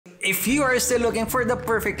If you are still looking for the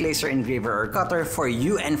perfect laser engraver or cutter for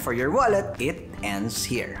you and for your wallet, it ends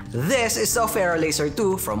here. This is the Aufero Laser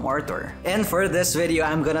 2 from ORTUR. And for this video,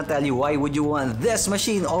 I'm gonna tell you why would you want this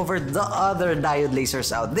machine over the other diode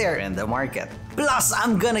lasers out there in the market. Plus,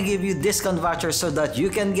 I'm gonna give you discount vouchers so that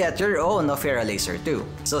you can get your own Aufero Laser 2.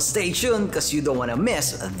 So stay tuned because you don't wanna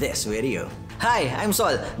miss this video. Hi, I'm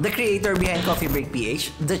Sol, the creator behind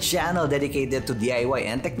coffeebreakph, the channel dedicated to DIY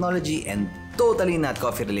and technology and totally not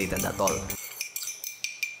coffee related at all.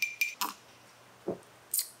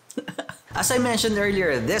 As I mentioned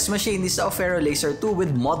earlier, this machine is the Aufero Laser 2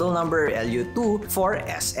 with model number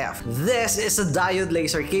LU24SF. This is a diode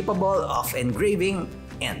laser capable of engraving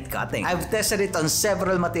and cutting. I've tested it on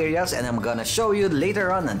several materials and I'm gonna show you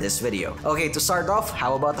later on in this video. Okay, to start off,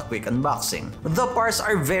 how about a quick unboxing? The parts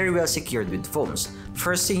are very well secured with foams.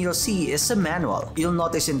 First thing you'll see is a manual. You'll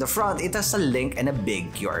notice in the front it has a link and a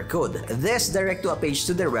big QR code. This directs to a page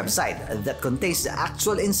to their website that contains the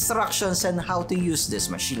actual instructions on how to use this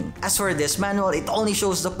machine. As for this manual, it only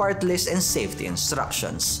shows the part list and safety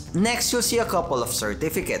instructions. Next, you'll see a couple of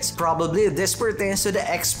certificates. Probably this pertains to the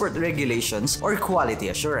export regulations or quality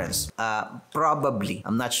assurance. Probably.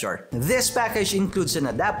 I'm not sure. This package includes an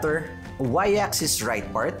adapter, Y-axis right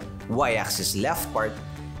part, Y-axis left part,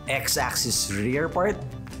 X-axis rear part,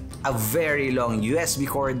 a very long USB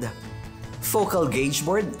cord, focal gauge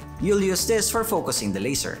board. You'll use this for focusing the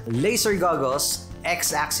laser. Laser goggles,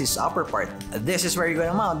 X-axis upper part. This is where you're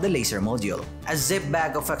gonna mount the laser module. A zip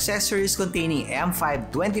bag of accessories containing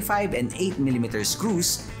M5, 25, and 8mm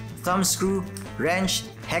screws, thumb screw, wrench,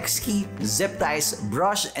 hex key, zip ties,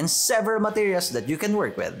 brush, and several materials that you can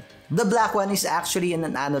work with. The black one is actually in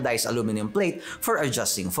an anodized aluminum plate for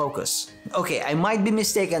adjusting focus. Okay, I might be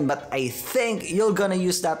mistaken, but I think you're gonna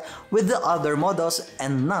use that with the other models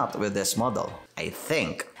and not with this model. I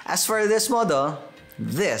think. As for this model,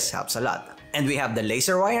 this helps a lot. And we have the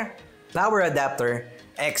laser wire, power adapter,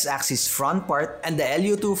 X-axis front part, and the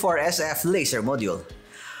LU24SF laser module.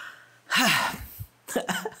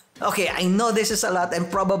 Okay, I know this is a lot and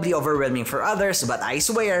probably overwhelming for others, but I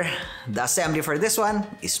swear, the assembly for this one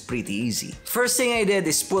is pretty easy. First thing I did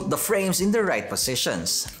is put the frames in the right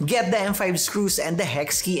positions. Get the M5 screws and the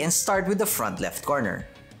hex key and start with the front left corner.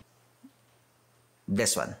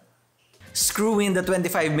 This one. Screw in the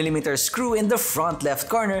 25mm screw in the front left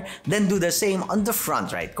corner, then do the same on the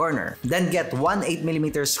front right corner. Then get one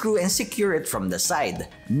 8mm screw and secure it from the side.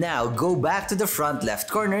 Now go back to the front left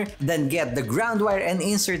corner, then get the ground wire and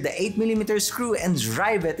insert the 8mm screw and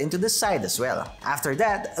drive it into the side as well. After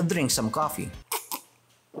that, drink some coffee.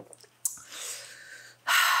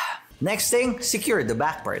 Next thing, secure the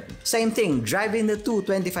back part. Same thing, drive in the two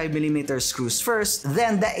 25mm screws first,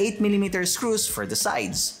 then the 8mm screws for the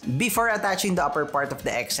sides. Before attaching the upper part of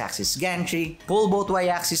the X-axis gantry, pull both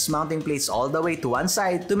Y-axis mounting plates all the way to one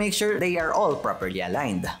side to make sure they are all properly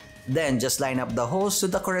aligned. Then just line up the holes to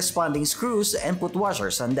the corresponding screws and put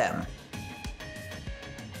washers on them.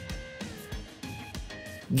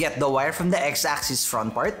 Get the wire from the X-axis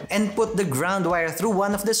front part and put the ground wire through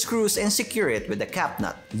one of the screws and secure it with a cap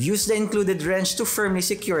nut. Use the included wrench to firmly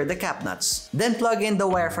secure the cap nuts. Then plug in the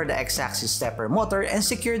wire for the X-axis stepper motor and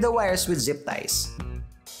secure the wires with zip ties.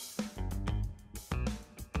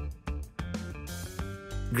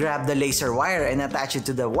 Grab the laser wire and attach it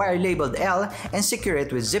to the wire labeled L and secure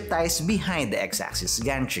it with zip ties behind the X-axis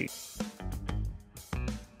gantry.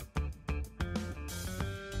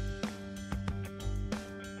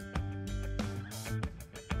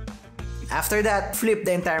 After that, flip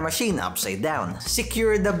the entire machine upside down.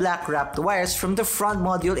 Secure the black wrapped wires from the front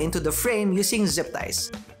module into the frame using zip ties.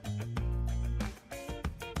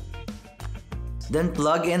 Then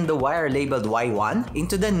plug in the wire labeled Y1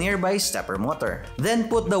 into the nearby stepper motor. Then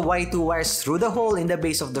put the Y2 wires through the hole in the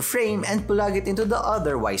base of the frame and plug it into the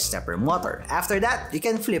other Y stepper motor. After that, you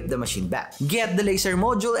can flip the machine back. Get the laser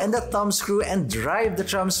module and the thumb screw and drive the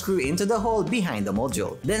thumb screw into the hole behind the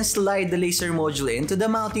module. Then slide the laser module into the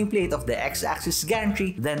mounting plate of the X-axis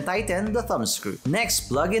gantry, then tighten the thumb screw. Next,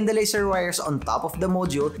 plug in the laser wires on top of the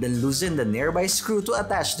module, then loosen the nearby screw to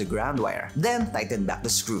attach the ground wire. Then tighten back the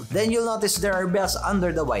screw. Then you'll notice there are belts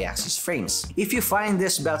under the Y-axis frames. If you find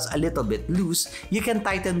these belts a little bit loose, you can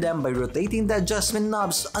tighten them by rotating the adjustment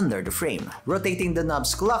knobs under the frame. Rotating the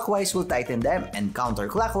knobs clockwise will tighten them and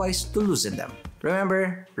counterclockwise to loosen them.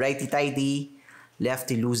 Remember, righty-tighty,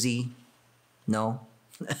 lefty-loosey? No?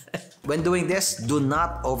 When doing this, do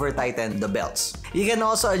not over-tighten the belts. You can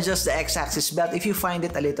also adjust the X-axis belt if you find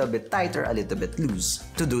it a little bit tight or a little bit loose.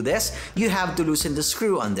 To do this, you have to loosen the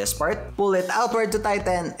screw on this part, pull it outward to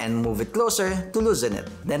tighten, and move it closer to loosen it.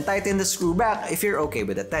 Then tighten the screw back if you're okay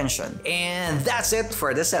with the tension. And that's it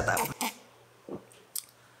for the setup.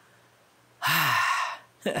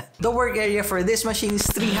 The work area for this machine is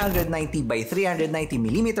 390 by 390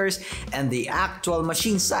 millimeters, and the actual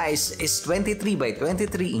machine size is 23 by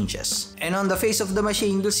 23 inches. And on the face of the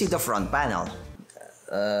machine, you'll see the front panel.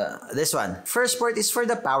 This one. First port is for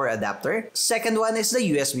the power adapter. Second one is the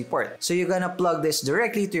USB port. So you're gonna plug this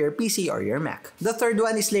directly to your PC or your Mac. The third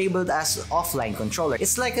one is labeled as offline controller.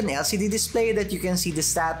 It's like an LCD display that you can see the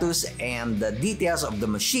status and the details of the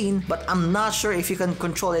machine, but I'm not sure if you can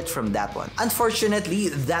control it from that one. Unfortunately,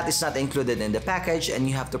 that is not included in the package and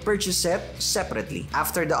you have to purchase it separately.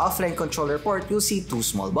 After the offline controller port, you'll see two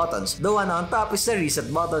small buttons. The one on top is the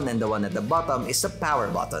reset button and the one at the bottom is the power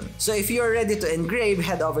button. So if you're ready to engrave,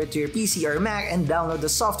 head over to your PC or Mac and download the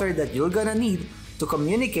software that you're gonna need to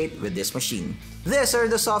communicate with this machine. These are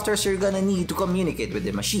the softwares you're gonna need to communicate with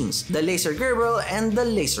the machines: the Laser Gerbil and the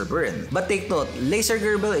Laser Burn. But take note, Laser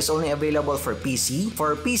Gerbil is only available for PC.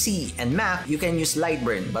 For PC and Mac, you can use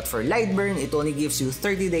Lightburn, but for Lightburn, it only gives you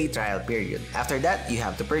 30-day trial period. After that, you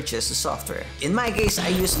have to purchase the software. In my case, I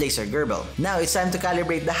use Laser Gerbil. Now it's time to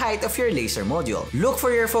calibrate the height of your laser module. Look for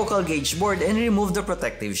your focal gauge board and remove the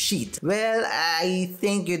protective sheet. Well, I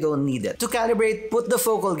think you don't need it. To calibrate, put the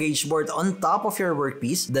focal gauge board on top of your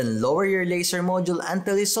workpiece, then lower your laser module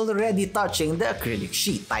until it's already touching the acrylic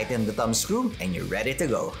sheet. Tighten the thumb screw and you're ready to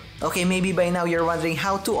go. Okay, maybe by now you're wondering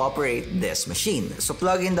how to operate this machine. So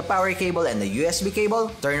plug in the power cable and the USB cable,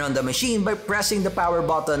 turn on the machine by pressing the power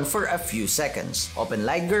button for a few seconds. Open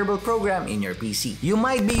Light Gerbil program in your PC. You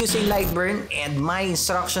might be using Lightburn and my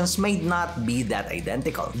instructions might not be that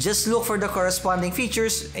identical. Just look for the corresponding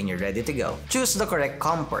features and you're ready to go. Choose the correct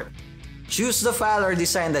COM port. Choose the file or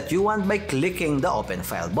design that you want by clicking the Open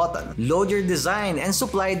File button. Load your design and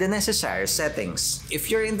supply the necessary settings. If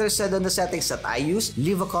you're interested in the settings that I use,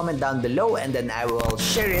 leave a comment down below and then I will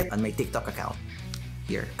share it on my TikTok account.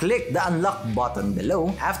 Here. Click the Unlock button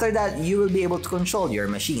below. After that, you will be able to control your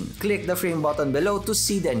machine. Click the Frame button below to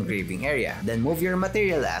see the engraving area. Then move your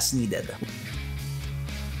material as needed.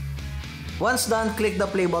 Once done, click the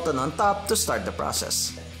Play button on top to start the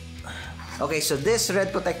process. Okay, so this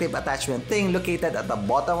red protective attachment thing located at the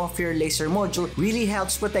bottom of your laser module really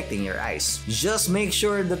helps protecting your eyes. Just make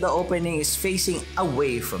sure that the opening is facing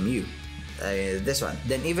away from you. This one.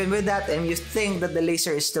 Then even with that, and you think that the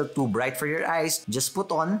laser is still too bright for your eyes, just put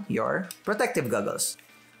on your protective goggles.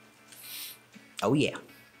 Oh yeah.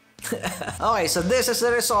 Okay, so this is the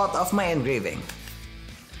result of my engraving.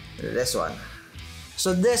 This one.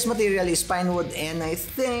 So this material is pine wood and I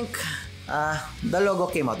think the logo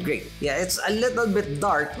came out great. Yeah, it's a little bit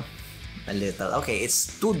dark. A little. Okay,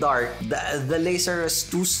 it's too dark. The laser is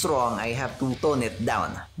too strong. I have to tone it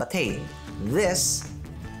down. But hey, this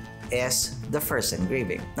is the first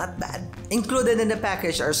engraving. Not bad. Included in the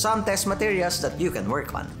package are some test materials that you can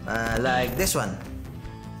work on. Like this one.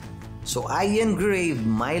 So I engraved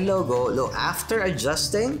my logo. Look, after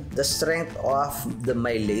adjusting the strength of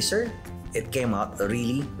my laser, it came out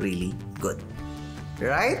really, really good.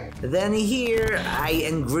 Right? Then here, I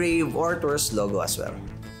engrave ORTUR's logo as well.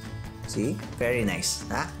 See? Very nice.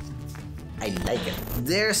 Huh? I like it.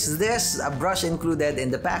 There's a brush included in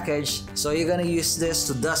the package. So you're gonna use this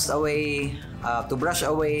to dust away, to brush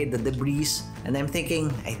away the debris. And I'm thinking,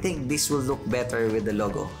 I think this will look better with the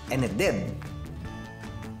logo. And it did.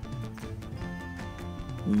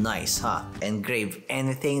 Nice, huh? Engrave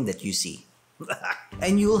anything that you see.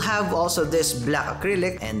 And you'll have also this black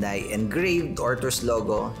acrylic, and I engraved ORTUR's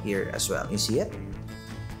logo here as well. You see it?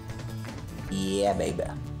 Yeah, baby.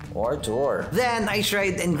 ORTUR. Then I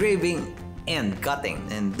tried engraving and cutting,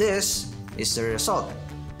 and this is the result.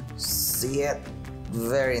 See it?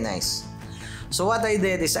 Very nice. So what I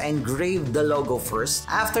did is I engraved the logo first.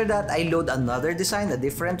 After that, I load another design, a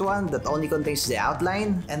different one that only contains the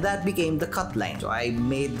outline, and that became the cut line. So I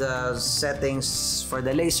made the settings for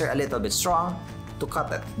the laser a little bit strong to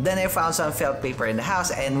cut it. Then I found some felt paper in the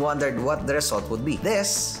house and wondered what the result would be.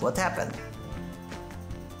 This, what happened?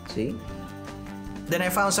 See? Then I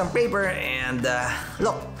found some paper and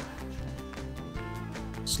look.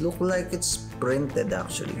 It looks like it's printed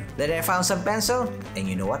actually. Then I found some pencil and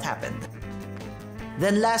you know what happened.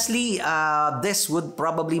 Then lastly, this would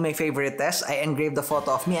probably my favorite test. I engraved the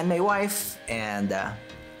photo of me and my wife, and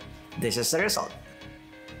this is the result.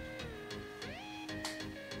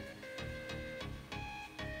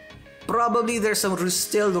 Probably there's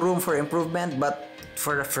still room for improvement, but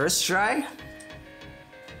for the first try,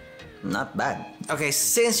 not bad. Okay,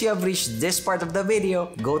 since you have reached this part of the video,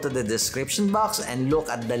 go to the description box and look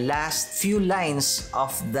at the last few lines of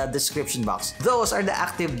the description box. Those are the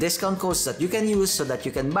active discount codes that you can use so that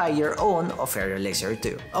you can buy your own Aufero Laser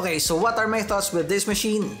 2. Okay, so what are my thoughts with this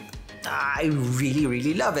machine? I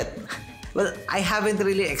really love it. Well, I haven't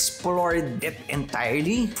really explored it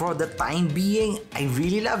entirely. For the time being, I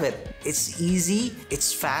really love it. It's easy,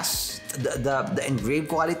 it's fast, the engraved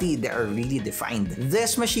quality, they are really defined.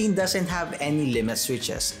 This machine doesn't have any limit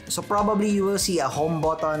switches. So probably you will see a home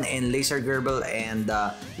button in laser gerbil and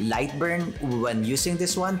light burn when using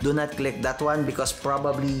this one. Do not click that one because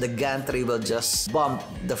probably the gantry will just bump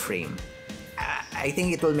the frame. I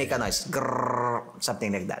think it will make a noise, grrr,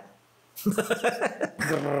 something like that.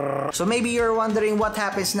 So maybe you're wondering what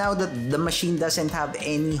happens now that the machine doesn't have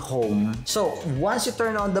any home. So once you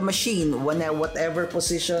turn on the machine, whatever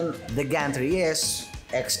position the gantry is,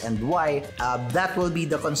 X and Y, that will be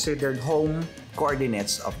the considered home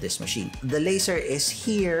coordinates of this machine. The laser is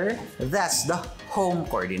here, that's the home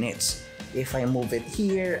coordinates. If I move it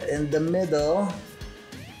here in the middle,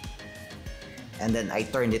 and then I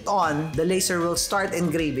turn it on, the laser will start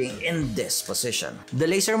engraving in this position. The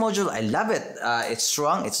laser module, I love it. It's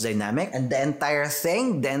strong, it's dynamic, and the entire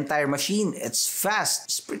thing, the entire machine, it's fast.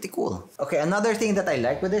 It's pretty cool. Okay, another thing that I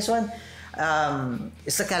like with this one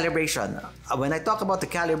is the calibration. When I talk about the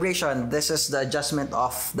calibration, this is the adjustment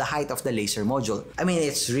of the height of the laser module. I mean,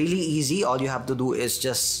 it's really easy. All you have to do is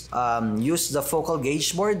just use the focal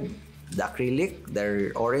gauge board, the acrylic,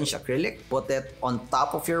 the orange acrylic, put it on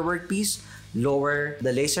top of your workpiece, lower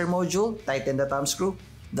the laser module, tighten the thumb screw.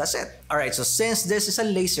 That's it. Alright, so since this is a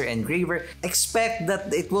laser engraver, expect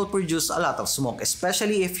that it will produce a lot of smoke,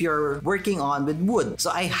 especially if you're working on with wood.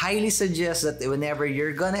 So I highly suggest that whenever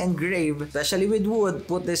you're gonna engrave, especially with wood,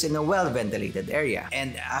 put this in a well-ventilated area.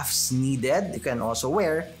 And as needed, you can also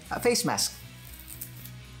wear a face mask.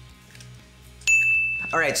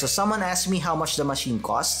 Alright, so someone asked me how much the machine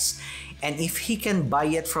costs and if he can buy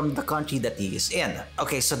it from the country that he is in.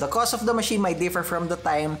 Okay, so the cost of the machine might differ from the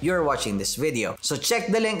time you're watching this video. So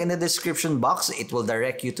check the link in the description box. It will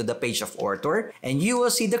direct you to the page of ORTUR and you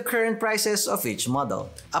will see the current prices of each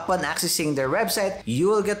model. Upon accessing their website, you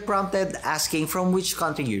will get prompted asking from which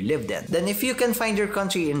country you lived in. Then if you can find your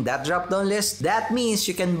country in that drop-down list, that means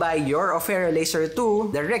you can buy your Aufero Laser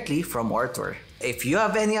 2 directly from ORTUR. If you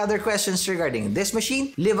have any other questions regarding this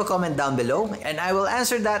machine, leave a comment down below and I will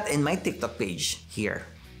answer that in my TikTok page here.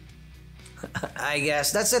 I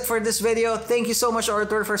guess that's it for this video. Thank you so much,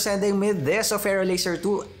 ORTUR, for sending me this Aufero Laser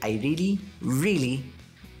 2. I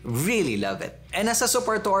really love it. And as a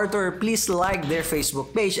support to ORTUR, please like their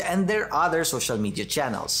Facebook page and their other social media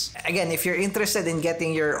channels. Again, if you're interested in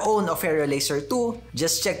getting your own Aufero Laser 2,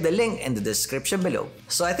 just check the link in the description below.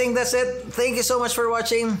 So I think that's it. Thank you so much for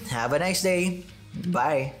watching. Have a nice day.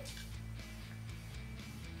 Bye.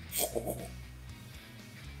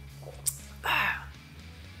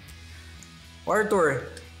 ORTUR,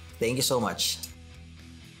 thank you so much.